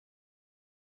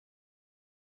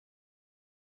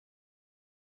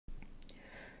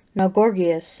Now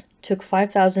Gorgias took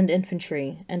 5,000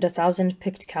 infantry and 1,000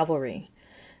 picked cavalry,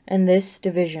 and this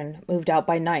division moved out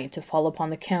by night to fall upon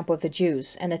the camp of the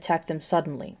Jews and attack them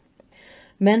suddenly.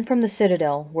 Men from the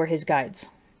citadel were his guides,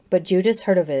 but Judas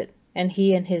heard of it, and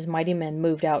he and his mighty men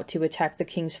moved out to attack the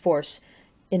king's force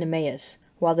in Emmaus,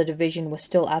 while the division was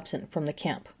still absent from the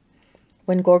camp.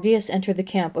 When Gorgias entered the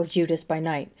camp of Judas by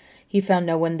night, he found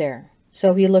no one there,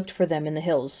 so he looked for them in the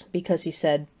hills, because he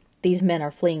said, "These men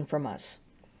are fleeing from us."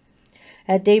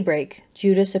 At daybreak,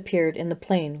 Judas appeared in the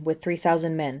plain with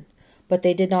 3,000 men, but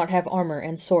they did not have armor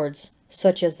and swords,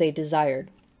 such as they desired.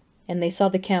 And they saw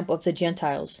the camp of the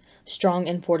Gentiles, strong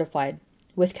and fortified,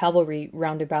 with cavalry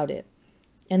round about it.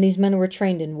 And these men were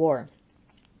trained in war.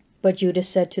 But Judas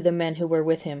said to the men who were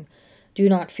with him, "Do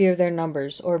not fear their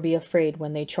numbers, or be afraid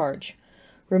when they charge.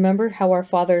 Remember how our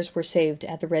fathers were saved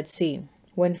at the Red Sea,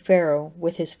 when Pharaoh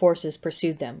with his forces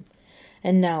pursued them.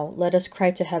 And now let us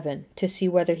cry to heaven, to see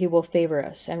whether he will favor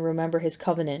us, and remember his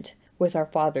covenant with our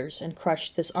fathers, and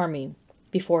crush this army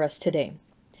before us today.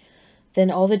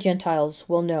 Then all the Gentiles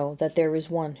will know that there is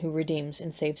one who redeems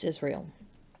and saves Israel."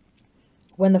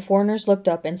 When the foreigners looked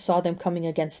up and saw them coming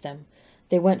against them,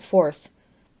 they went forth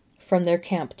from their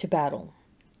camp to battle.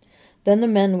 Then the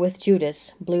men with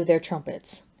Judas blew their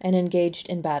trumpets, and engaged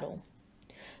in battle.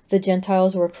 The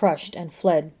Gentiles were crushed and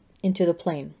fled into the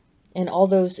plain, and all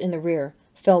those in the rear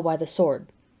fell by the sword.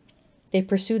 They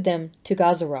pursued them to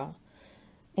Gazara,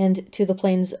 and to the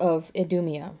plains of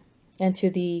Idumea, and to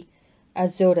the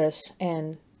Azotus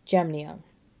and Jamnia,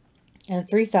 and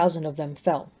 3,000 of them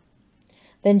fell.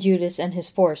 Then Judas and his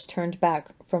force turned back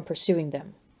from pursuing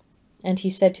them. And he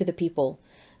said to the people,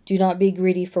 "Do not be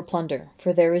greedy for plunder,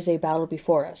 for there is a battle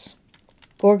before us.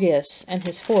 Gorgias and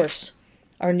his force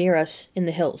are near us in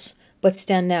the hills, but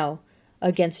stand now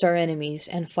against our enemies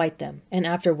and fight them, and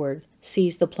afterward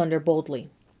seize the plunder boldly."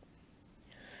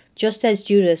 Just as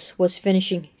Judas was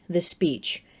finishing this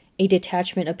speech, a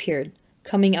detachment appeared,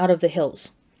 coming out of the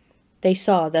hills. They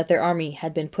saw that their army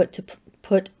had been put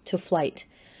to flight,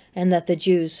 and that the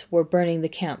Jews were burning the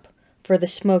camp, for the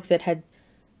smoke that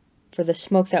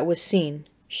was seen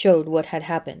showed what had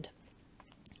happened.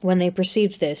 When they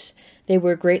perceived this, they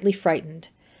were greatly frightened,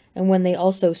 and when they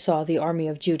also saw the army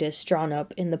of Judas drawn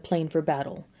up in the plain for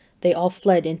battle, they all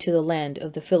fled into the land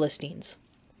of the Philistines.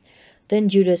 Then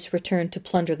Judas returned to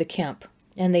plunder the camp,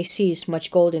 and they seized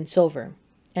much gold and silver,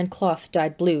 and cloth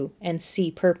dyed blue and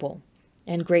sea purple,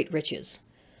 and great riches.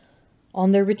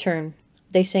 On their return,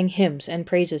 they sang hymns and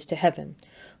praises to heaven,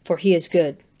 for he is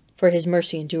good, for his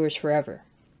mercy endures forever.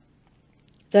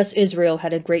 Thus Israel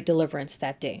had a great deliverance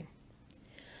that day.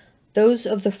 Those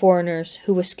of the foreigners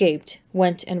who escaped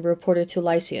went and reported to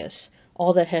Lysias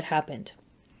all that had happened.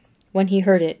 When he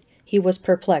heard it, he was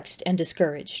perplexed and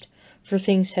discouraged, for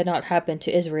things had not happened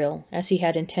to Israel as he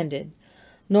had intended,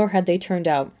 nor had they turned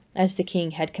out as the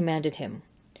king had commanded him.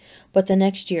 But the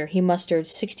next year he mustered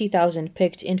 60,000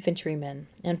 picked infantrymen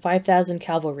and 5,000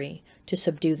 cavalry to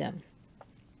subdue them.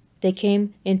 They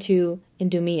came into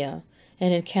Idumea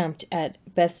and encamped at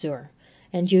Bethzur,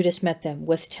 and Judas met them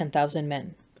with 10,000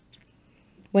 men.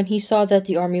 When he saw that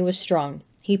the army was strong,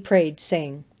 he prayed,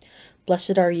 saying,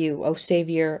 "Blessed are you, O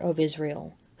Saviour of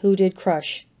Israel, who did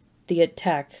crush the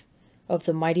attack of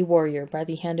the mighty warrior by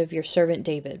the hand of your servant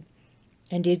David,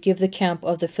 and did give the camp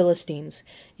of the Philistines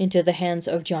into the hands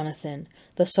of Jonathan,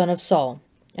 the son of Saul,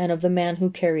 and of the man who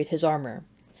carried his armor.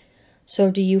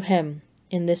 So do you hem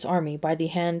in this army by the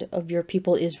hand of your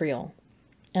people Israel,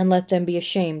 and let them be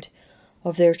ashamed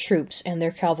of their troops and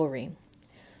their cavalry.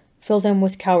 Fill them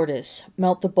with cowardice,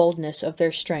 melt the boldness of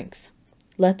their strength.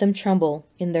 Let them tremble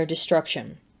in their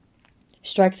destruction.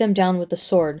 Strike them down with the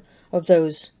sword of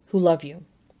those who love you,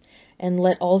 and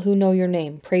let all who know your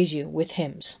name praise you with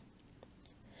hymns."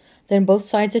 Then both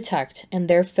sides attacked, and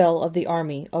there fell of the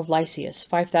army of Lysias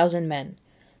 5,000 men.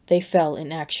 They fell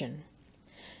in action.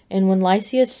 And when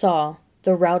Lysias saw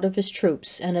the rout of his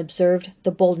troops, and observed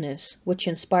the boldness which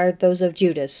inspired those of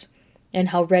Judas, and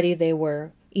how ready they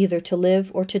were either to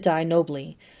live or to die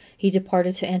nobly, he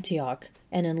departed to Antioch,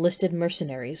 and enlisted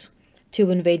mercenaries, to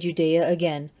invade Judea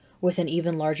again with an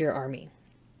even larger army.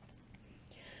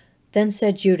 Then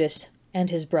said Judas and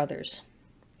his brothers,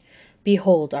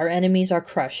 "Behold, our enemies are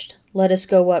crushed. Let us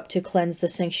go up to cleanse the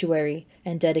sanctuary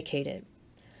and dedicate it."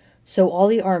 So all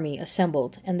the army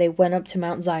assembled, and they went up to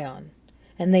Mount Zion.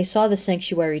 And they saw the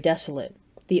sanctuary desolate,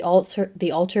 the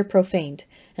altar profaned,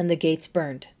 and the gates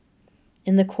burned.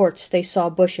 In the courts they saw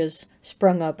bushes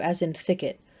sprung up as in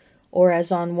thicket, or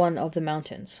as on one of the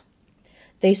mountains.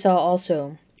 They saw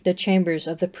also the chambers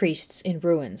of the priests in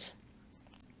ruins.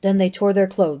 Then they tore their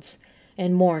clothes,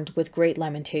 and mourned with great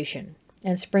lamentation.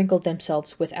 and sprinkled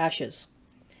themselves with ashes.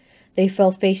 They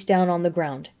fell face down on the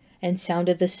ground, and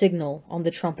sounded the signal on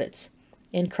the trumpets,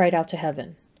 and cried out to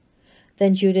heaven.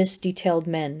 Then Judas detailed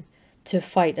men to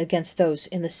fight against those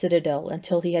in the citadel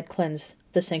until he had cleansed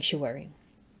the sanctuary.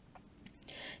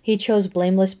 He chose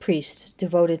blameless priests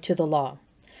devoted to the law,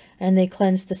 and they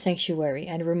cleansed the sanctuary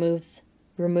and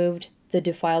removed the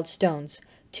defiled stones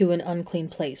to an unclean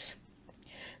place.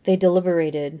 They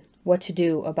deliberated what to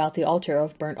do about the altar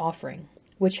of burnt offering,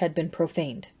 which had been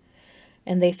profaned,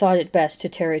 and they thought it best to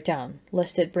tear it down,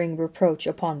 lest it bring reproach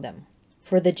upon them,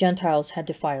 for the Gentiles had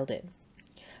defiled it.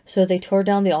 So they tore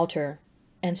down the altar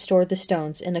and stored the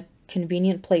stones in a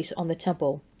convenient place on the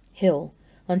temple hill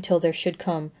until there should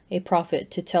come a prophet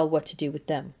to tell what to do with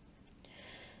them.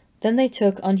 Then they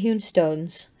took unhewn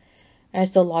stones,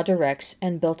 as the law directs,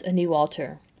 and built a new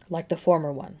altar, like the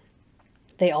former one.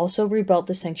 They also rebuilt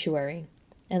the sanctuary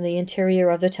and the interior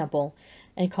of the temple,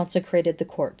 and consecrated the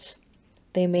courts.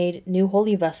 They made new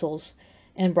holy vessels,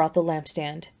 and brought the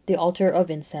lampstand, the altar of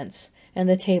incense, and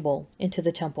the table into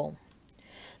the temple.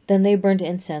 Then they burned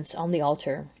incense on the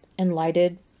altar, and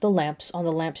lighted the lamps on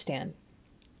the lampstand,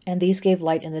 and these gave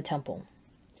light in the temple.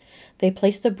 They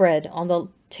placed the bread on the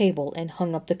table and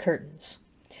hung up the curtains.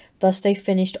 Thus they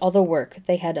finished all the work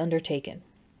they had undertaken.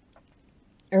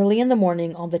 Early in the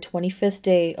morning on the 25th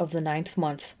day of the 9th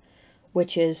month,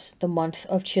 which is the month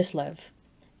of Chislev,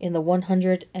 in the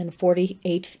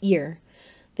 148th year,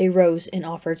 they rose and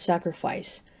offered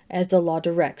sacrifice, as the law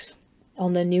directs,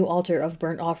 on the new altar of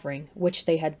burnt offering which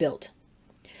they had built.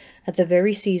 At the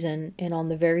very season and on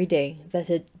the very day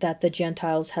that the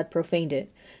Gentiles had profaned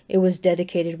it, it was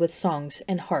dedicated with songs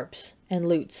and harps and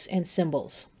lutes and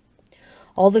cymbals.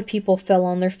 All the people fell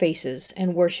on their faces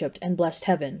and worshipped and blessed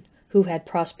heaven, who had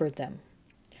prospered them.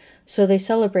 So they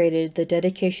celebrated the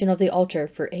dedication of the altar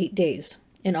for 8 days,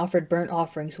 and offered burnt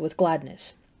offerings with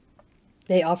gladness.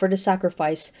 They offered a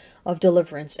sacrifice of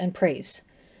deliverance and praise.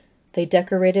 They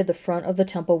decorated the front of the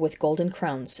temple with golden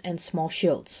crowns and small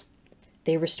shields.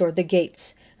 They restored the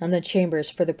gates and the chambers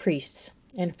for the priests,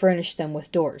 and furnished them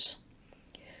with doors.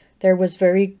 There was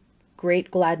very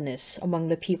great gladness among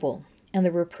the people, and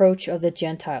the reproach of the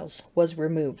Gentiles was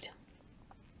removed.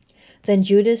 Then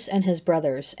Judas and his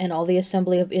brothers and all the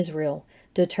assembly of Israel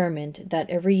determined that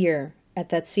every year at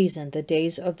that season the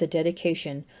days of the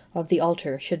dedication of the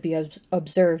altar should be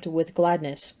observed with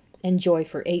gladness and joy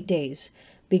for 8 days,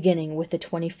 beginning with the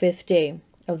 25th day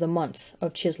of the month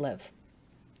of Chislev.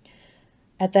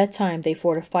 At that time they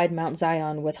fortified Mount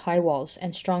Zion with high walls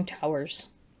and strong towers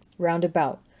round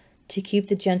about, to keep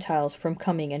the Gentiles from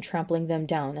coming and trampling them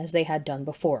down as they had done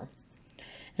before.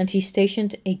 And he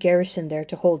stationed a garrison there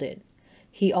to hold it.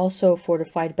 He also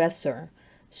fortified Bethsur,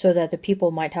 so that the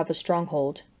people might have a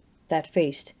stronghold that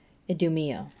faced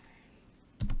Idumea.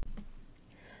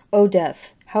 O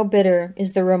death, how bitter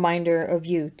is the reminder of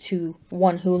you to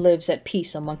one who lives at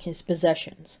peace among his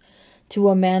possessions, to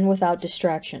a man without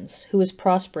distractions, who is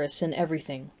prosperous in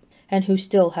everything, and who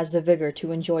still has the vigor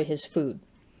to enjoy his food.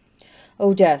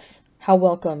 O death, how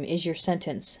welcome is your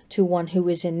sentence to one who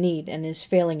is in need and is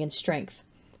failing in strength,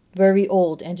 very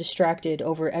old and distracted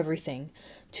over everything,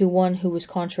 to one who is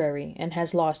contrary and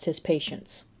has lost his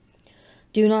patience.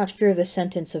 Do not fear the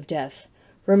sentence of death.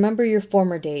 Remember your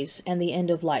former days and the end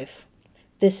of life.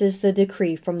 This is the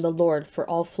decree from the Lord for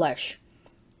all flesh.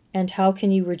 And how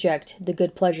can you reject the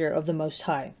good pleasure of the Most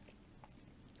High?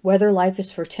 Whether life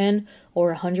is for 10 or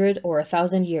 100 or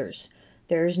 1,000 years,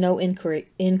 there is no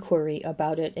inquiry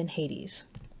about it in Hades.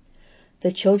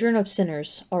 The children of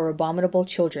sinners are abominable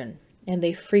children, and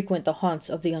they frequent the haunts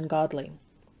of the ungodly.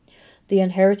 The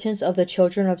inheritance of the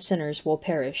children of sinners will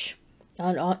perish,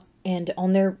 and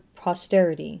on their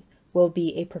posterity will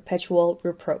be a perpetual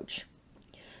reproach.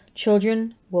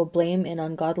 Children will blame an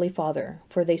ungodly father,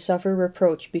 for they suffer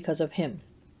reproach because of him.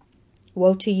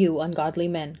 Woe to you, ungodly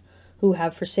men, who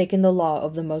have forsaken the law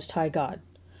of the Most High God.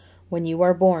 When you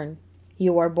are born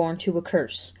to a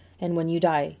curse, and when you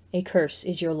die, a curse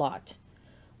is your lot.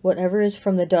 Whatever is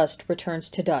from the dust returns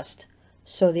to dust,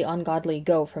 so the ungodly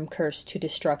go from curse to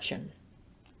destruction.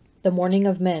 The mourning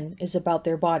of men is about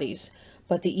their bodies,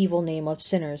 but the evil name of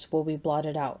sinners will be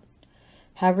blotted out.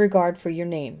 Have regard for your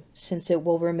name, since it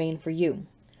will remain for you,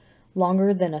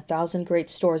 longer than 1,000 great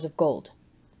stores of gold.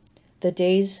 The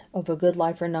days of a good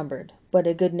life are numbered, but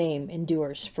a good name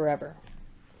endures forever.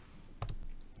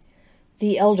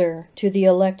 The elder to the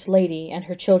elect lady and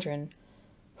her children,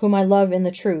 whom I love in the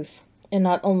truth, and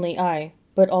not only I,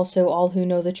 but also all who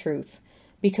know the truth,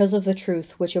 because of the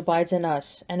truth which abides in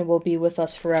us and will be with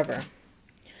us forever.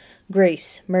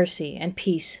 Grace, mercy, and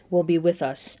peace will be with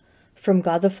us, from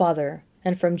God the Father,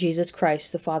 and from Jesus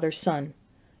Christ, the Father's Son,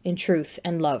 in truth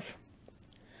and love.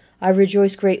 I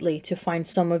rejoice greatly to find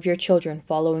some of your children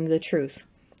following the truth,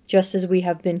 just as we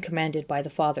have been commanded by the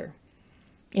Father.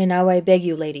 And now I beg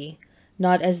you, lady,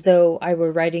 not as though I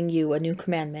were writing you a new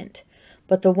commandment,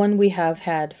 but the one we have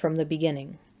had from the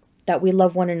beginning, that we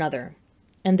love one another.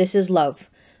 And this is love,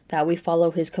 that we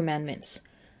follow his commandments.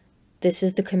 This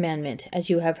is the commandment, as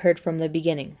you have heard from the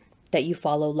beginning, that you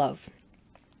follow love.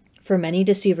 For many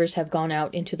deceivers have gone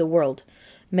out into the world,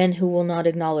 men who will not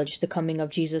acknowledge the coming of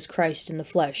Jesus Christ in the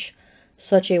flesh.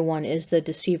 Such a one is the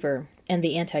deceiver and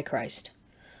the Antichrist.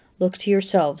 Look to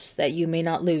yourselves that you may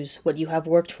not lose what you have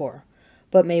worked for,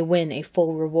 but may win a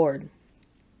full reward.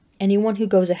 Anyone who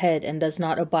goes ahead and does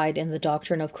not abide in the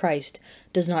doctrine of Christ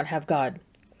does not have God.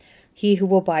 He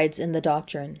who abides in the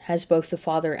doctrine has both the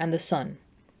Father and the Son.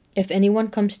 If anyone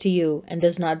comes to you and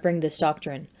does not bring this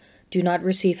doctrine, do not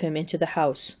receive him into the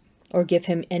house, or give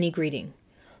him any greeting,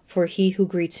 for he who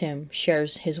greets him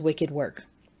shares his wicked work.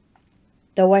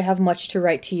 Though I have much to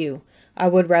write to you, I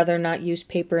would rather not use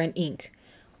paper and ink,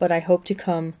 but I hope to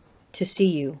come to see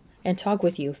you and talk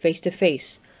with you face to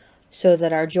face, so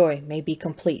that our joy may be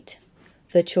complete.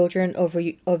 The children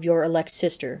of your elect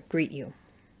sister greet you.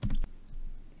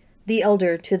 The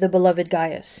elder to the beloved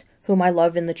Gaius, whom I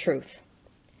love in the truth.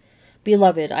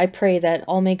 Beloved, I pray that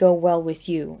all may go well with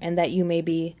you, and that you may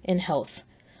be in health.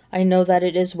 I know that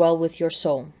it is well with your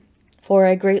soul. For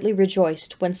I greatly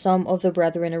rejoiced when some of the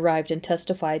brethren arrived and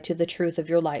testified to the truth of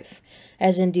your life,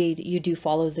 as indeed you do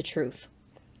follow the truth.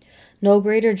 No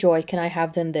greater joy can I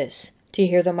have than this, to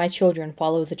hear that my children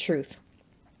follow the truth.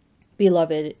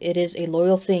 Beloved, it is a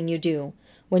loyal thing you do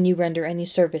when you render any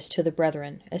service to the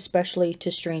brethren, especially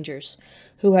to strangers,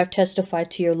 who have testified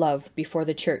to your love before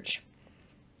the church.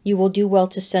 You will do well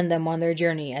to send them on their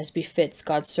journey as befits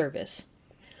God's service.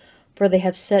 For they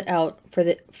have set out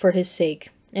for his sake,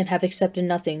 and have accepted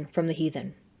nothing from the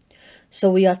heathen.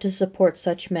 So we ought to support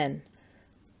such men,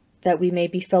 that we may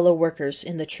be fellow workers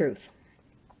in the truth.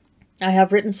 I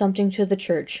have written something to the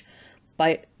church,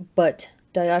 but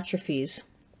Diotrephes,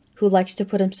 who likes to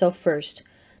put himself first,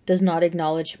 does not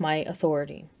acknowledge my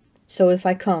authority. So if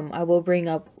I come, I will bring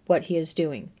up what he is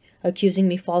doing, accusing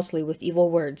me falsely with evil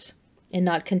words, and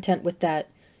not content with that,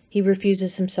 he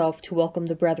refuses himself to welcome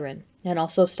the brethren, and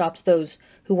also stops those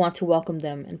who want to welcome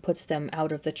them and puts them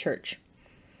out of the church.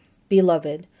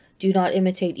 Beloved, do not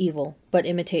imitate evil, but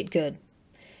imitate good.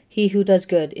 He who does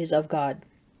good is of God.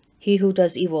 He who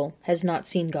does evil has not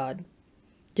seen God.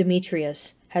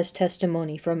 Demetrius has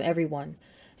testimony from everyone,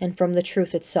 and from the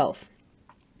truth itself.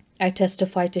 I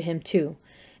testify to him too,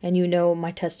 and you know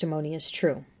my testimony is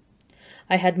true.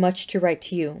 I had much to write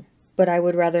to you, but I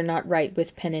would rather not write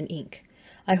with pen and ink.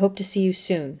 I hope to see you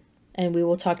soon, and we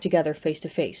will talk together face to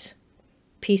face.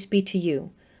 Peace be to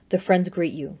you. The friends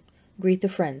greet you. Greet the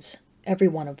friends, every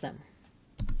one of them.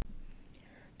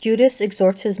 Judas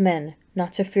exhorts his men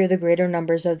not to fear the greater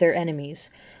numbers of their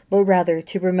enemies, but rather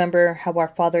to remember how our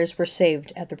fathers were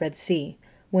saved at the Red Sea,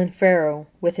 when Pharaoh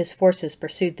with his forces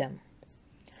pursued them.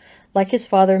 Like his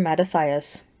father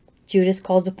Mattathias, Judas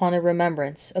calls upon a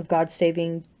remembrance of God's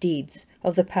saving deeds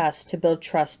of the past to build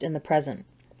trust in the present.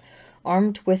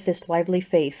 Armed with this lively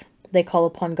faith, they call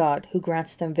upon God, who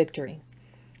grants them victory.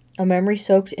 A memory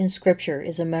soaked in Scripture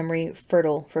is a memory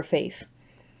fertile for faith.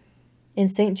 In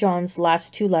St. John's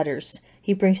last two letters,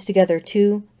 he brings together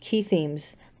two key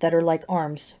themes that are like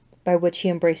arms by which he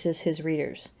embraces his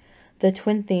readers, the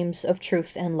twin themes of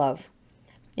truth and love.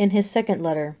 In his second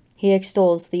letter, he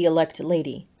extols the elect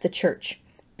lady, the Church,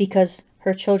 because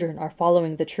her children are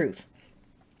following the truth.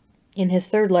 In his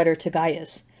third letter to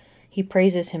Gaius, he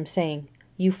praises him, saying,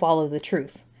 "You follow the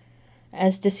truth."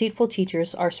 As deceitful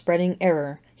teachers are spreading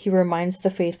error, he reminds the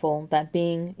faithful that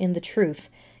being in the truth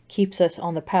keeps us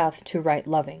on the path to right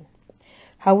loving.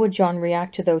 How would John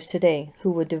react to those today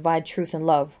who would divide truth and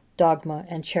love, dogma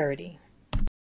and charity?